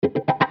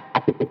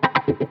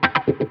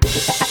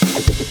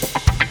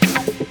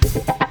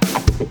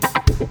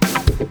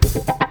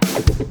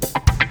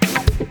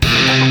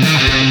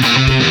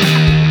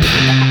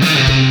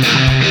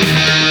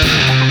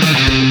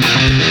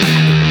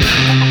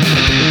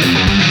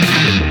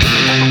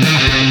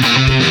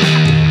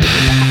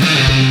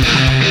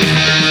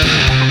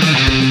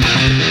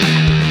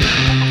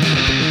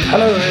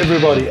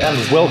everybody,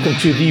 and welcome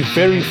to the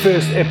very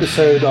first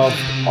episode of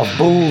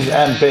Bulls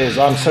and Bears.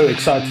 I'm so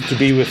excited to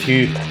be with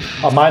you.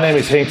 My name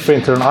is Henk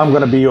Venter, and I'm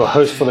going to be your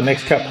host for the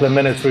next couple of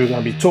minutes. We're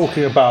going to be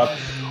talking about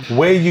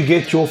where you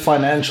get your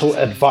financial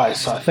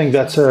advice. I think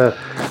that's a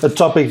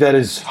topic that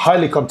is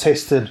highly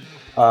contested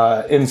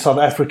in South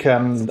Africa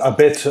and I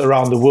bet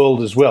around the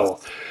world as well.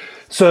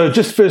 So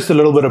just first a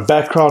little bit of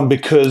background,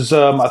 because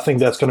I think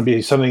that's going to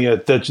be something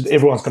that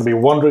everyone's going to be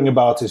wondering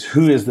about, is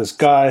who is this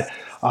guy?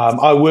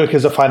 I work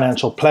as a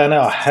financial planner.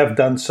 I have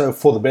done so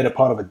for the better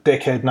part of a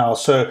decade now.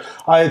 So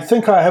I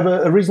think I have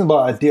a reasonable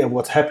idea of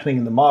what's happening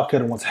in the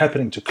market and what's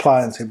happening to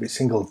clients every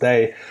single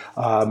day.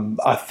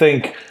 I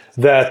think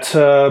that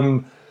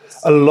a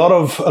lot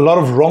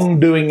of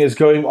wrongdoing is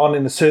going on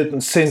in a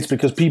certain sense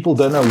because people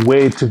don't know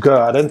where to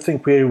go. I don't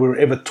think we were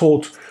ever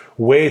taught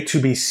where to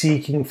be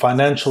seeking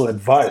financial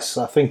advice.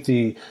 I think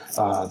the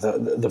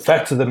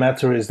fact of the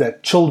matter is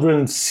that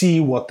children see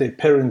what their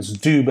parents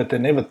do, but they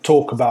never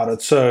talk about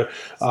it. So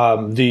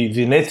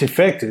the net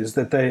effect is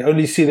that they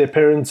only see their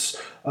parents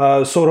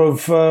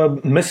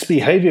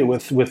misbehavior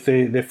with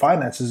their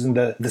finances. And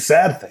the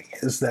sad thing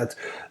is that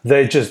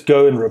they just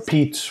go and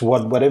repeat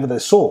whatever they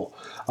saw.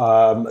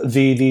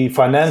 The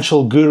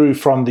financial guru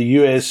from the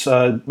US,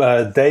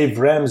 Dave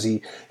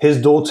Ramsey, his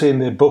daughter in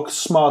their book,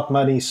 Smart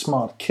Money,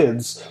 Smart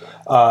Kids,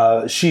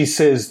 she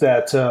says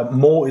that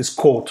more is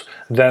caught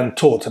than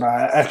taught. And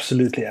I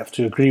absolutely have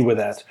to agree with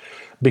that,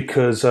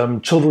 because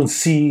children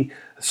see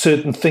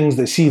certain things,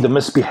 they see the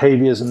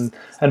misbehaviors,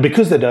 and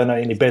because they don't know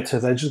any better,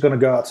 they're just going to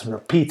go out and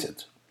repeat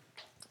it.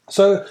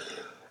 So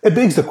it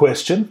begs the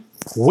question,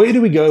 where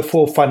do we go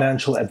for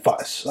financial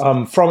advice?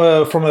 From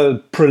a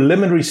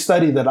preliminary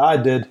study that I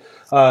did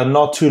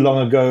not too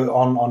long ago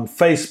on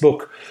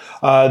Facebook,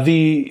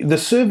 the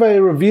survey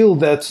revealed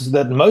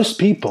that most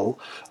people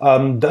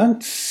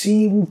don't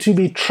seem to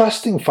be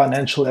trusting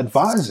financial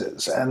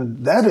advisors,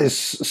 and that is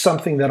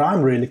something that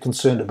I'm really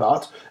concerned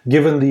about,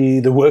 given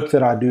the work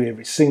that I do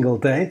every single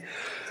day.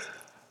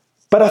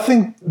 But I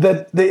think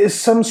that there is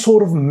some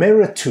sort of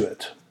merit to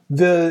it.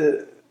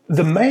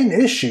 The main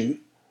issue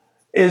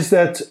is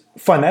that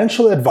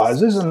financial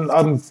advisors, and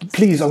I'm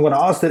going to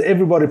ask that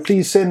everybody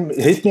please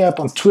hit me up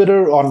on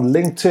Twitter, on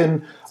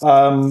LinkedIn.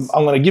 I'm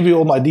going to give you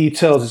all my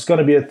details. It's going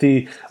to be at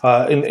the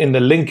in the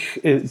link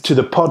to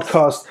the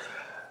podcast.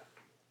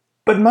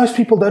 But most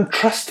people don't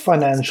trust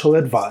financial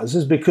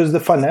advisors because the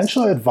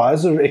financial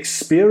advisor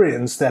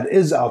experience that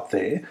is out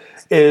there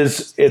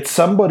is it's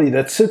somebody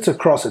that sits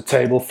across a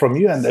table from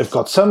you and they've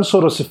got some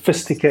sort of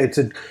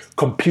sophisticated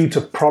computer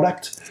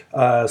product,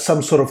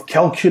 some sort of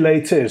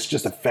calculator. It's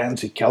just a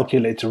fancy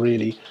calculator,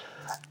 really.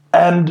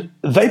 And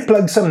they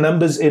plug some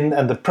numbers in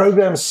and the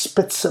program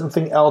spits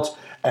something out.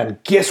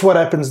 And guess what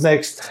happens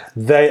next?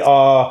 They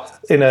are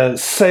in a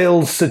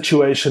sales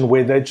situation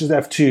where they just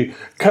have to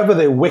cover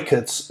their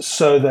wickets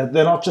so that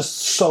they're not just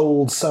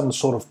sold some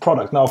sort of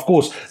product. Now, of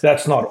course,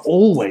 that's not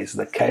always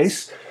the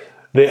case.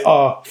 There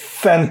are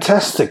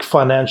fantastic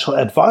financial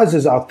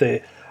advisors out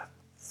there,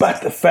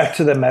 but the fact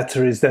of the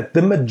matter is that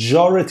the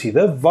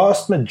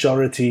vast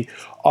majority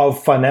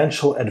of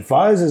financial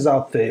advisors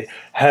out there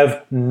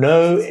have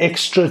no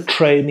extra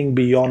training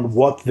beyond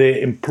what their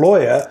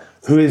employer,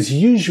 who is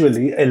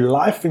usually a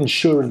life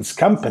insurance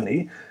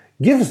company,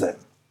 gives them.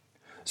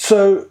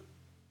 So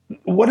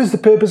what is the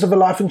purpose of a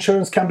life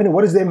insurance company?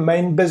 What is their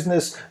main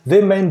business?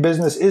 Their main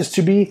business is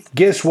to be,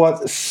 guess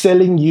what,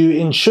 selling you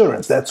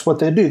insurance. That's what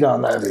they do. Now,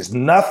 there's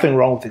nothing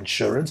wrong with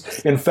insurance.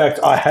 In fact,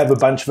 I have a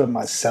bunch of it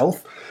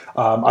myself.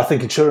 I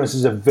think insurance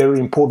is a very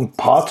important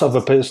part of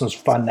a person's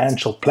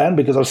financial plan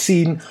because I've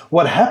seen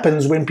what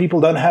happens when people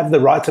don't have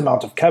the right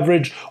amount of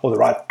coverage or the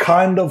right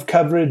kind of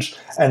coverage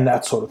and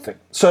that sort of thing.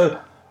 So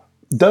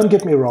don't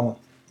get me wrong.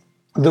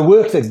 The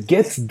work that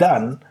gets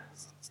done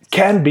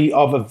can be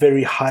of a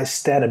very high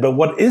standard. But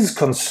what is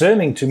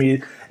concerning to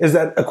me is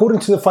that according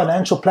to the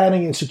Financial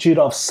Planning Institute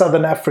of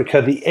Southern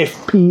Africa, the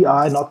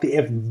FPI, not the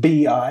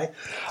FBI,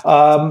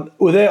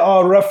 there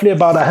are roughly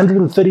about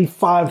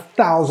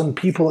 135,000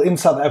 people in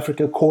South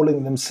Africa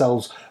calling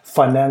themselves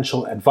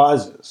financial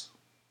advisors.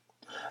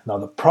 Now,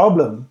 the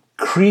problem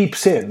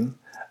creeps in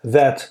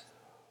that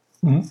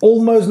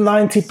almost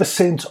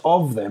 90%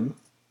 of them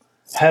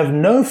have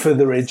no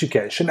further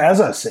education,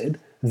 as I said,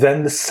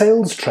 than the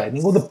sales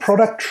training or the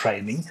product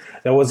training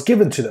that was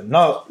given to them.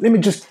 Now, let me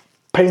just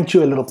paint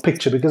you a little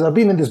picture because I've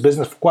been in this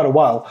business for quite a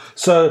while,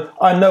 so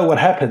I know what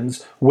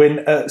happens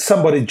when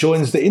somebody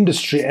joins the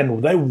industry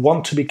and they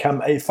want to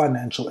become a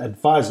financial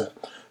advisor.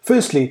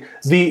 Firstly,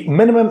 the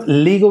minimum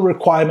legal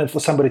requirement for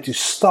somebody to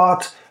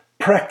start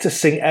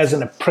practicing as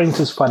an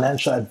apprentice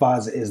financial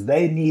advisor is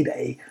they need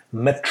a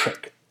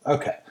matric.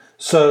 Okay,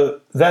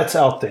 so that's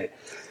out there.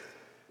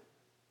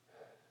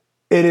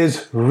 It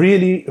is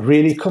really,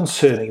 really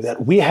concerning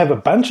that we have a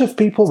bunch of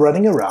people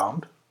running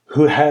around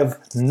who have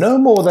no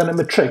more than a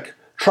matric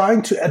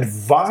trying to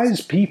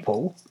advise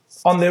people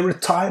on their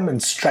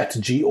retirement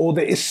strategy or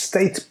their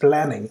estate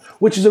planning,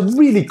 which is a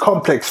really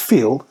complex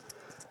field,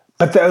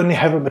 but they only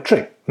have a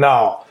matric.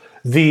 Now,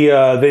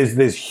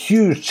 there's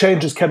huge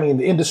changes coming in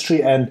the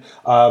industry, and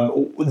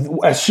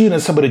as soon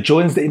as somebody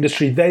joins the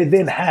industry, they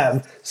then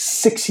have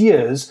 6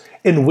 years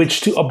in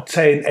which to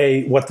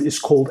obtain what is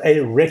called a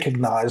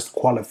recognized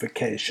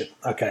qualification.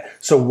 Okay,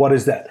 so what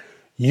is that?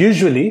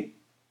 Usually,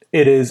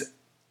 it is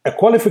a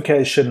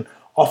qualification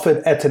offered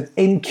at an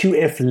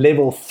NQF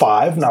level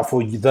 5. Now,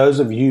 for those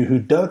of you who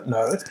don't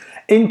know,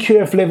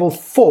 NQF level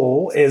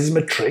 4 is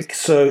matric.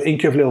 So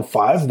NQF level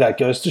 5, that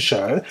goes to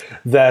show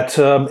that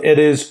it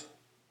is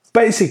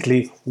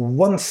basically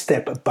one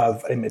step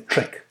above a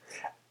matric.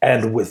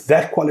 And with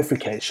that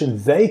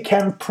qualification, they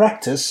can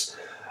practice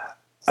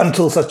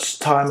until such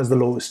time as the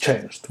law is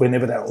changed,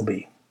 whenever that will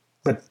be.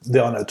 But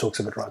there are no talks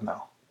of it right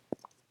now.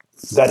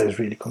 That is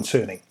really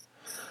concerning.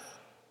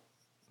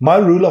 My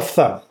rule of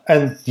thumb,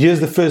 and here's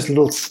the first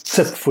little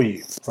tip for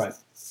you, right?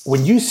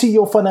 When you see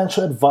your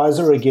financial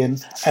advisor again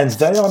and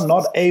they are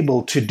not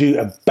able to do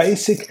a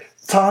basic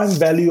time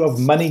value of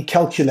money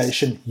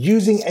calculation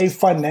using a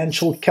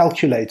financial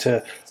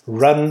calculator,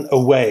 run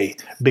away,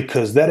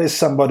 because that is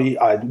somebody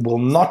I will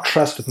not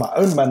trust with my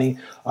own money.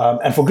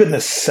 And for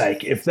goodness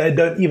sake, if they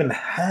don't even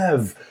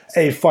have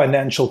a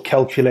financial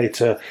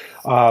calculator,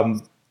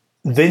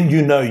 then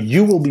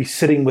you will be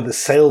sitting with a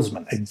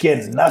salesman.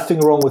 Again, nothing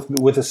wrong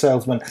with a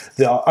salesman.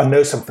 I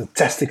know some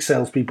fantastic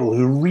salespeople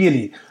who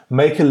really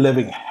make a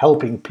living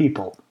helping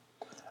people.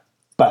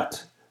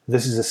 But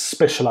this is a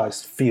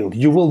specialized field.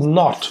 You will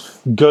not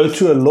go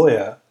to a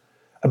lawyer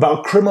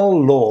about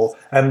criminal law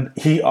and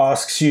he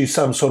asks you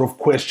some sort of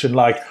question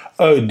like,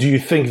 oh, do you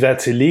think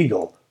that's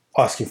illegal?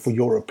 Asking for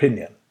your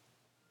opinion.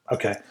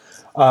 Okay.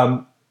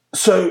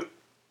 So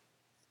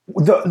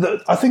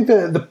I think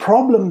the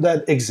problem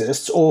that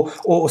exists,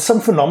 or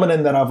some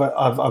phenomenon that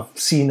I've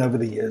seen over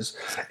the years,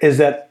 is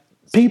that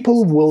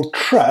people will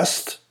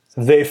trust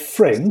their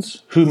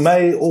friends who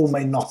may or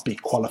may not be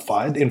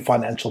qualified in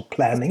financial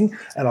planning,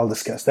 and I'll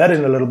discuss that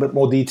in a little bit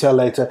more detail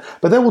later,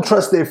 but they will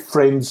trust their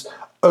friends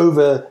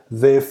over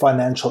their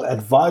financial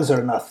advisor,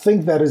 and I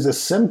think that is a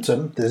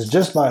symptom, this is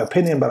just my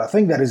opinion, but I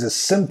think that is a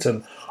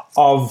symptom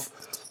of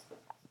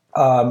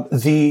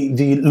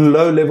the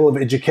low level of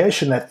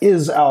education that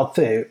is out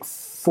there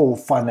for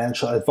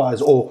financial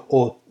advice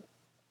or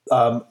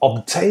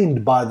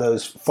obtained by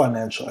those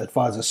financial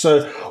advisors.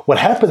 So what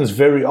happens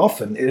very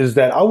often is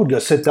that I would go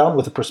sit down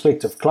with a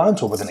prospective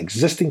client or with an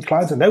existing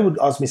client, and they would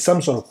ask me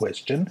some sort of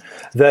question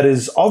that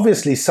is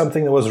obviously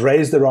something that was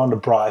raised around a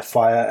braai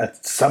fire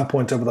at some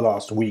point over the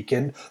last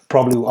weekend,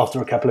 probably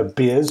after a couple of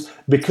beers,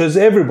 because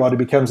everybody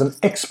becomes an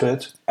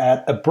expert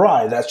at a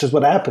braai. That's just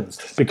what happens,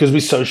 because we're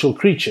social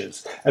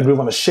creatures and we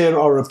want to share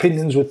our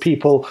opinions with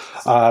people.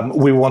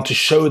 We want to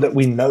show that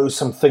we know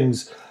some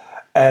things,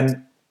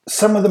 and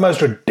some of the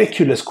most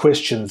ridiculous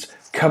questions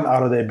come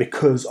out of there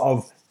because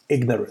of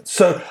ignorance.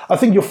 So I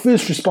think your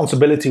first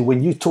responsibility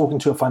when you're talking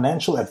to a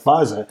financial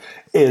advisor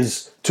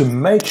is to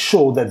make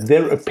sure that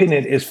their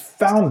opinion is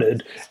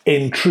founded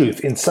in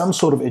truth, in some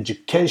sort of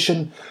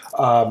education,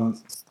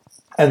 and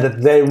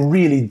that they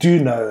really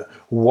do know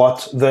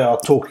what they are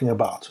talking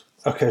about.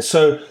 Okay,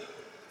 so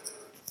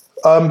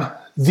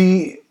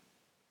the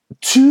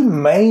two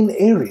main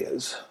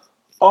areas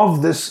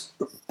of this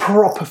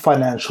proper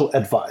financial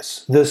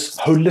advice, this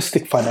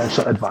holistic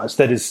financial advice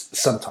that is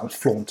sometimes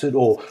flaunted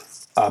or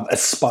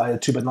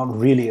aspired to but not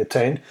really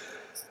attained,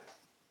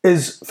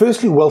 is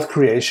firstly wealth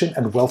creation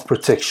and wealth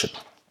protection.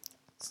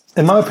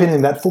 In my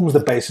opinion, that forms the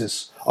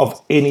basis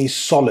of any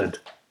solid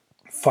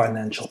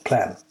financial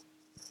plan.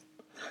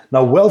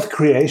 Now, wealth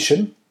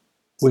creation,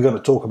 we're going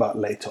to talk about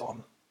later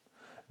on,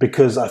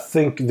 because I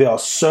think there are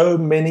so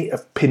many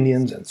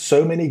opinions and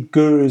so many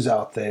gurus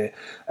out there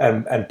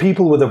and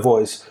people with a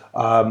voice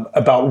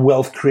about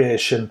wealth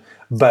creation,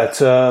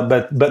 but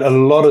a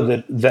lot of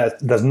it that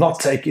does not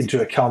take into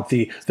account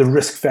the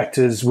risk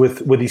factors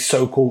with these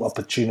so-called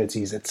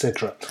opportunities,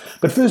 etc.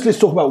 But first, let's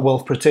talk about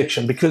wealth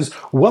protection, because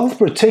wealth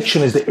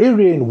protection is the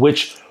area in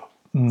which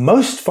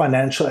most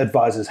financial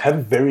advisors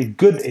have very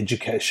good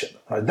education.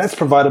 Right? That's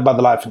provided by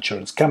the life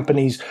insurance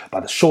companies,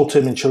 by the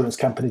short-term insurance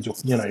companies,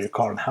 your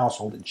car and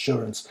household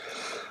insurance.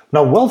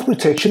 Now, wealth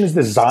protection is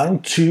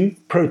designed to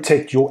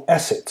protect your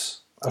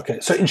assets.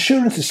 Okay, so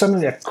insurance is something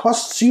that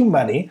costs you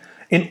money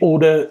in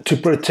order to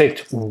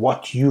protect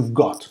what you've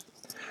got.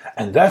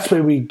 And that's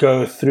where we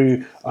go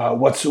through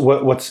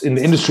what's in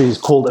the industry is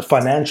called a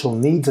financial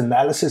needs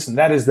analysis, and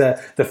that is the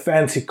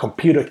fancy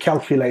computer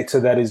calculator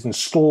that is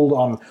installed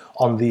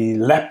on the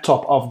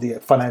laptop of the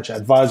financial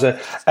advisor,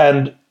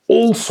 and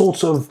all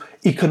sorts of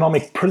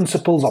economic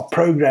principles are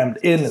programmed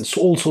in, and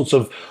all sorts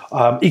of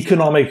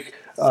economic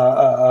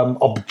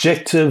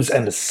objectives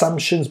and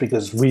assumptions,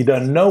 because we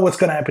don't know what's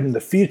going to happen in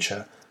the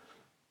future,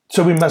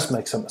 so we must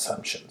make some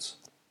assumptions.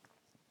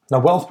 Now,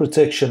 wealth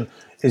protection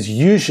is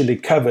usually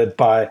covered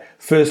by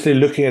firstly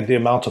looking at the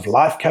amount of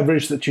life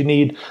coverage that you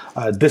need,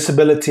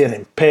 disability and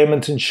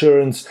impairment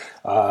insurance,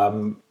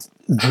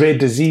 dread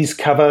disease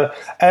cover,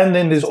 and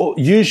then there's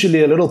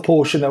usually a little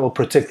portion that will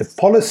protect the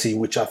policy,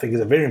 which I think is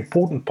a very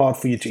important part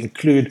for you to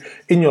include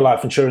in your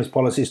life insurance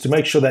policies, to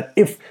make sure that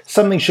if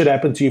something should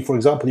happen to you, for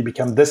example, you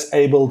become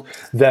disabled,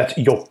 that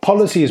your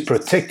policy is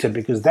protected,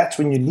 because that's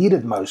when you need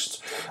it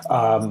most,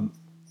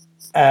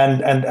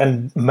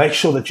 and make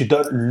sure that you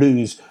don't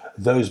lose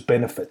those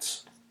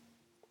benefits.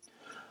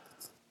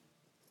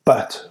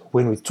 But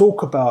when we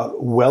talk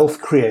about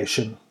wealth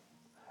creation,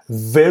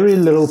 very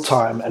little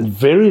time and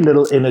very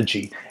little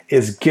energy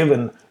is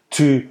given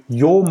to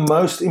your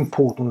most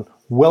important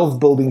wealth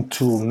building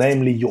tool,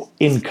 namely your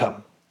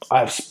income.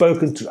 I've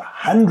spoken to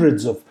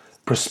hundreds of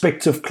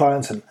prospective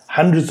clients and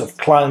hundreds of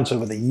clients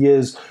over the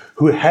years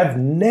who have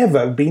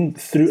never been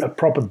through a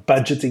proper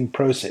budgeting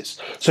process.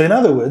 So in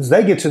other words,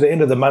 they get to the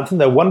end of the month and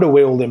they wonder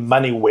where all their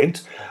money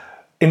went,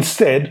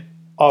 instead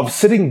of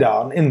sitting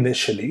down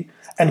initially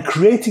and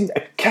creating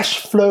a cash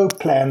flow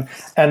plan.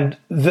 And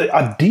the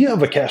idea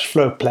of a cash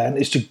flow plan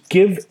is to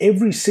give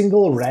every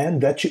single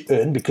rand that you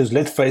earn, because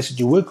let's face it,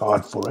 you work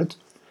hard for it,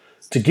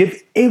 to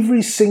give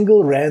every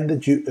single rand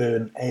that you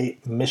earn a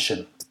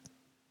mission.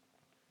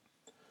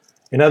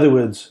 In other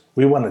words,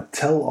 we want to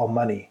tell our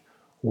money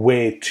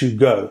where to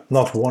go,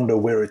 not wonder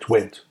where it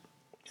went.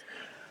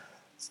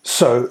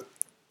 So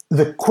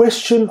the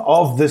question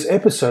of this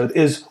episode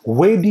is,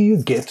 where do you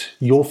get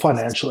your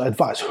financial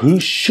advice?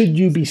 Who should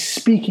you be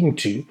speaking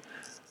to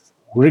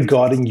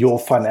regarding your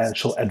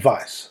financial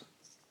advice?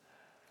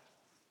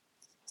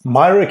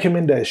 My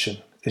recommendation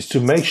is to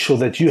make sure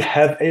that you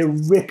have a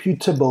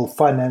reputable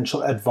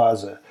financial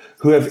advisor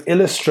who have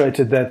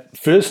illustrated that,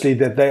 firstly,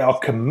 that they are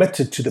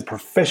committed to the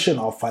profession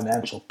of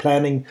financial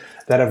planning,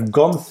 that have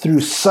gone through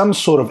some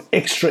sort of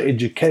extra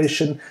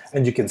education,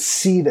 and you can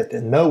see that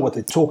they know what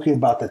they're talking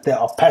about, that they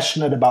are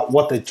passionate about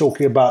what they're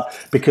talking about,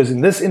 because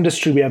in this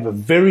industry we have a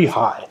very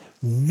high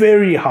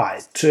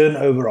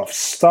turnover of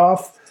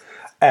staff,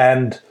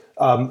 and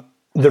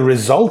the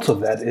result of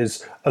that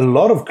is a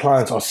lot of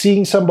clients are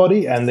seeing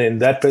somebody, and then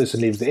that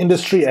person leaves the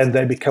industry and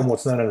they become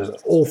what's known as an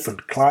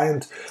orphaned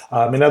client.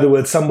 In other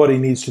words, somebody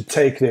needs to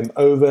take them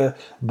over,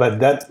 but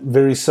that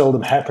very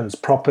seldom happens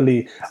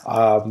properly,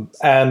 and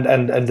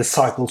the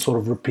cycle sort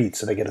of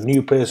repeats, and they get a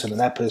new person and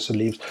that person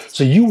leaves.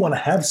 So you want to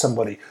have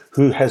somebody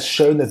who has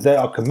shown that they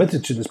are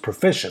committed to this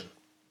profession.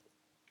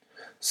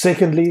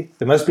 Secondly,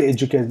 they must be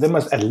educated. They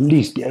must at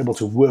least be able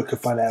to work a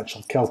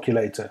financial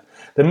calculator.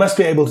 They must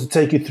be able to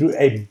take you through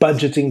a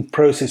budgeting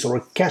process or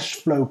a cash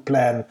flow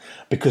plan,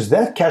 because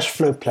that cash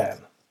flow plan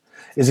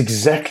is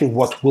exactly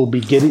what will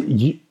be getting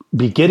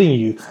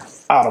you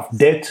out of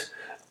debt,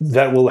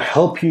 that will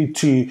help you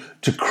to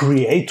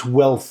create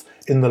wealth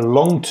in the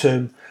long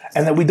term,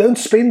 and that we don't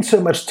spend so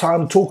much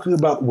time talking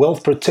about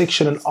wealth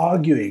protection and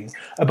arguing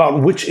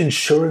about which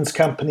insurance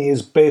company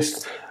is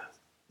best.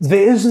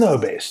 There is no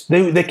best.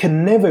 There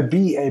can never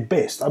be a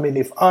best. I'm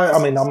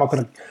not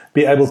going to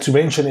be able to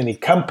mention any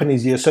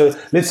companies here. So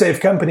let's say if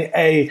company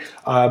A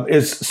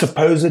is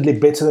supposedly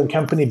better than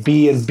company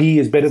B, and B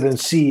is better than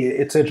C,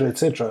 etc.,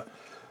 etc.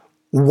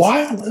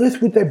 Why on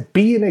earth would they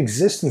be in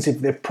existence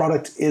if their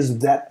product is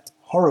that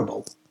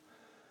horrible?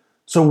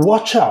 So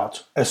watch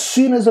out. As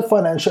soon as a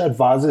financial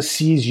advisor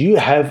sees you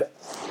have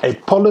a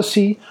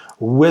policy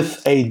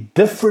with a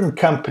different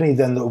company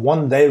than the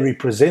one they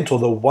represent or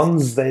the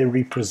ones they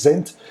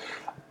represent,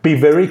 be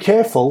very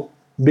careful,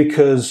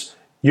 because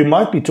you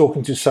might be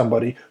talking to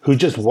somebody who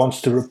just wants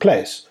to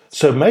replace.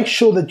 So make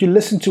sure that you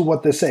listen to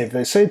what they say. If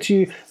they say to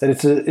you that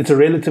it's a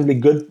relatively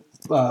good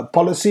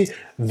policy,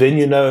 then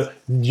you know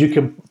you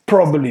can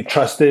probably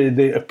trust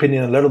their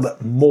opinion a little bit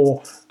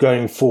more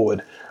going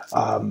forward.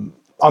 I'm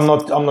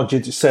not here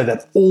to say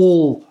that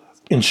all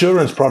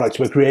insurance products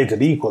were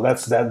created equal.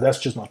 That's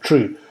just not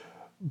true.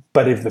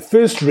 But if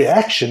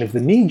the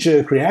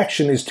knee-jerk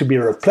reaction is to be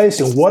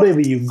replacing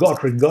whatever you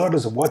got,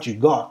 regardless of what you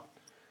got,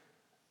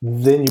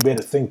 then you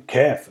better think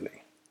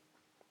carefully.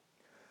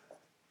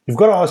 You've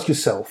got to ask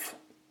yourself,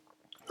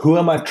 who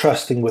am I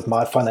trusting with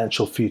my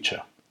financial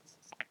future?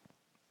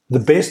 The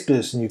best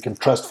person you can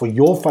trust for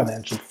your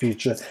financial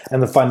future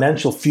and the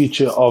financial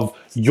future of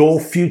your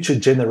future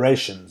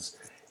generations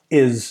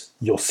is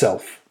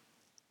yourself.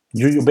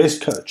 You're your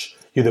best coach.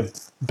 You're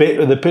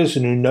the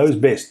person who knows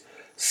best.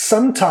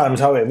 Sometimes,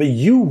 however,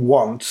 you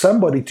want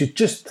somebody to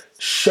just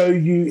show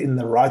you in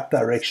the right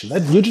direction.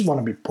 You just want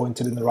to be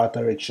pointed in the right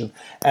direction,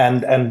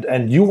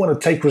 and you want to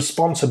take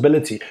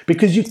responsibility,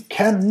 because you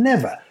can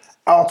never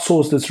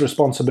outsource this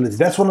responsibility.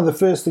 That's one of the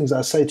first things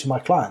I say to my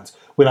clients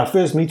when I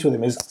first meet with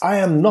them is, I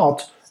am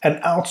not an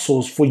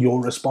outsource for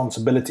your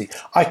responsibility.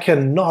 I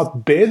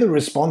cannot bear the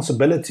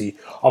responsibility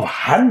of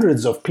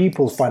hundreds of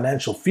people's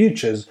financial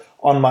futures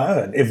on my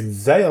own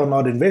if they are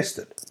not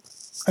invested.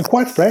 And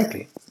quite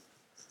frankly,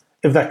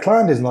 if that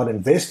client is not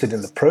invested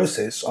in the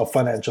process of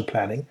financial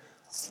planning,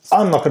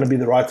 I'm not going to be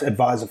the right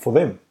advisor for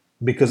them.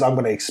 because I'm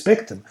going to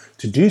expect them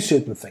to do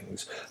certain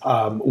things,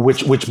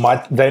 which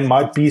they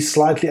might be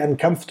slightly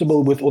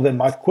uncomfortable with, or they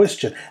might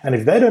question. And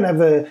if they don't have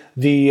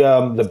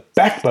the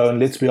backbone,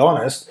 let's be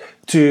honest,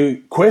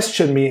 to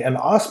question me and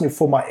ask me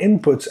for my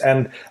inputs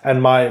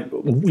and my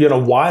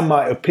why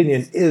my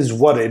opinion is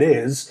what it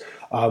is,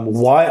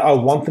 why I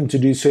want them to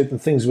do certain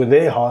things with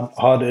their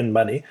hard-earned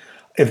money.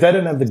 If they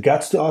don't have the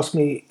guts to ask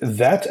me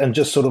that and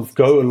just sort of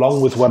go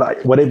along with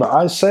whatever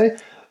I say,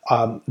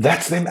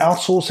 that's them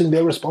outsourcing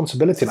their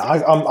responsibility. And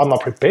I'm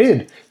not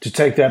prepared to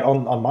take that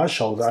on my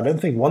shoulders. I don't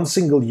think one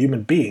single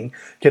human being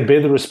can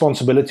bear the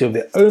responsibility of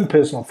their own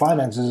personal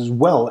finances as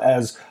well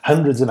as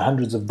hundreds and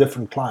hundreds of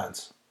different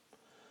clients.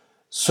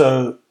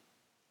 So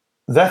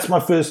that's my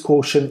first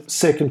caution.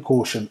 Second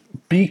caution,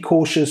 be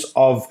cautious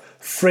of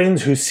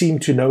friends who seem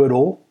to know it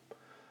all.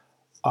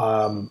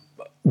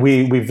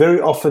 We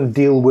very often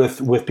deal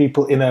with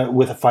people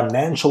with a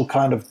financial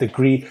kind of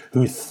degree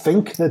who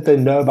think that they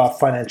know about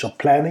financial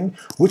planning,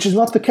 which is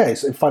not the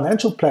case.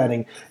 Financial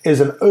planning is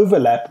an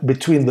overlap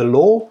between the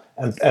law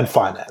and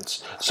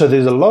finance. So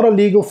there's a lot of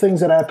legal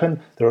things that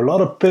happen. There are a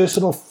lot of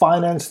personal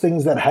finance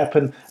things that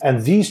happen,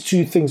 and these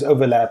two things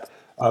overlap.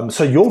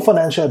 So your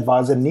financial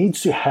advisor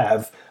needs to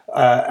have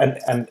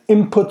an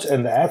input,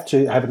 and they have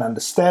to have an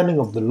understanding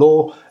of the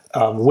law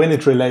when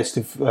it relates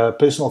to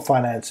personal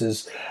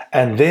finances.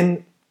 And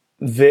then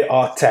there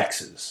are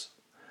taxes.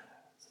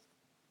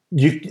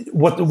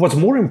 What's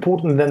more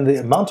important than the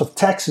amount of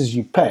taxes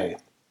you pay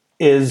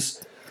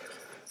is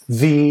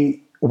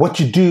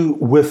what you do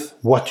with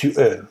what you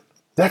earn.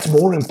 That's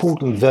more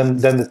important than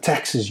the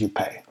taxes you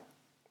pay.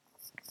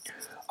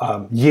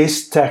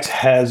 Yes, tax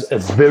has a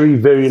very,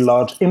 very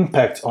large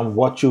impact on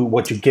what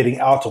you're getting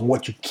out, on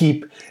what you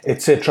keep,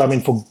 etc. I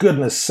mean, for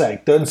goodness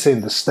sake, don't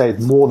send the state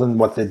more than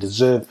what they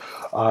deserve.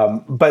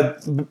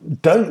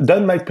 But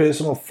don't make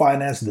personal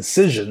finance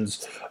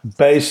decisions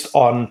based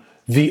on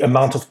the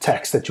amount of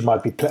tax that you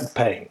might be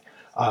paying.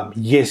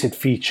 Yes, it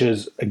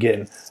features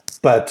again,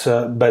 but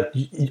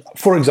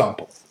for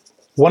example,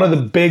 one of the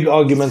big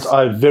arguments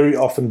I very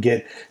often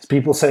get is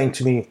people saying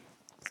to me,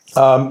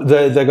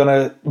 they're going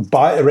to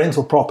buy a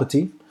rental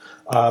property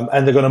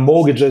and they're going to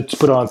mortgage it,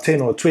 put on a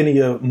 10 or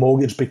 20-year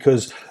mortgage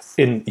because,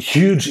 in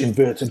huge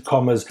inverted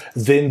commas,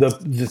 then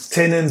the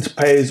tenant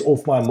pays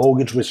off my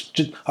mortgage, which,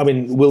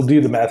 we'll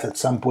do the math at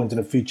some point in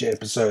a future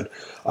episode,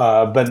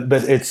 but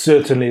it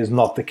certainly is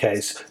not the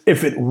case.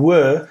 If it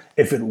were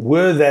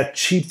that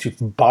cheap to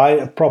buy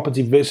a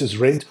property versus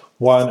rent,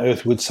 why on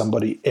earth would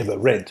somebody ever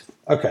rent?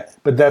 Okay,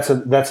 but that's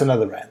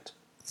another rant.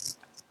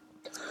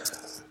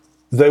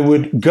 They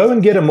would go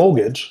and get a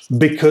mortgage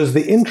because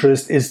the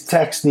interest is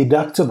tax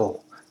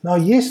deductible. Now,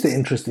 yes, the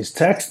interest is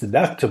tax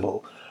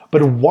deductible,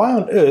 but why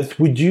on earth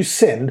would you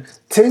send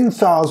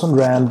 10,000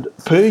 Rand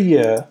per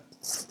year,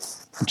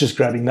 just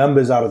grabbing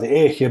numbers out of the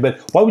air here, but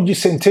why would you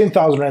send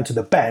 10,000 Rand to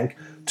the bank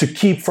to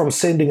keep from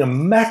sending a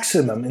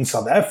maximum in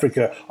South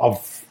Africa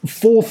of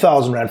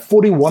 4,000 Rand,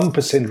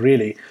 41%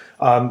 really,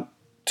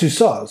 to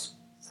SARS?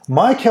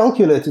 My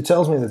calculator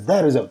tells me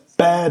that is a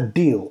bad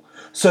deal.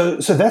 So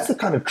that's the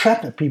kind of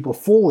trap that people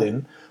fall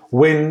in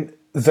when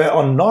they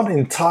are not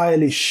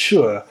entirely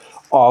sure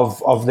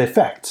of their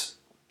facts.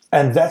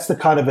 And that's the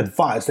kind of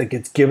advice that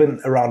gets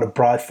given around a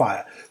bright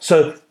fire.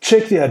 So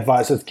check the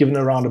advice that's given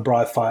around a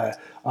bright fire.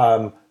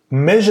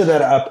 Measure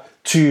that up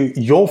to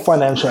your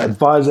financial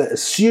advisor,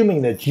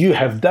 assuming that you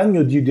have done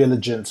your due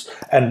diligence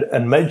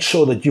and made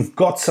sure that you've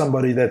got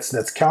somebody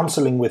that's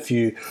counseling with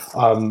you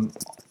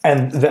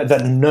and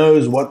that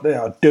knows what they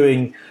are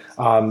doing.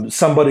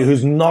 Somebody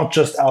who's not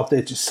just out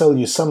there to sell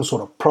you some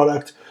sort of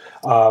product.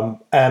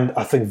 And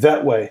I think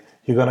that way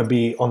you're going to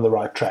be on the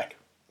right track.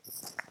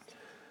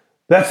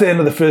 That's the end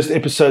of the first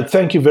episode.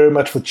 Thank you very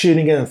much for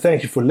tuning in and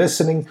thank you for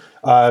listening.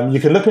 You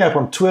can look me up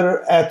on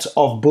Twitter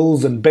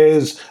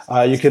 @ofbullsandbears.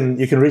 You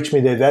can reach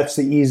me there. That's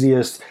the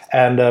easiest.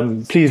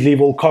 And please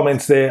leave all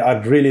comments there.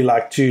 I'd really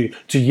like to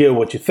hear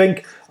what you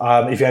think.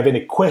 If you have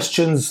any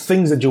questions,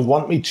 things that you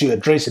want me to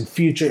address in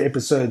future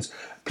episodes,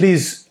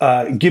 please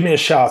give me a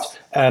shout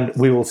and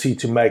we will see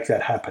to make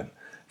that happen.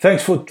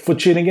 Thanks for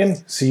tuning in.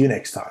 See you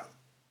next time.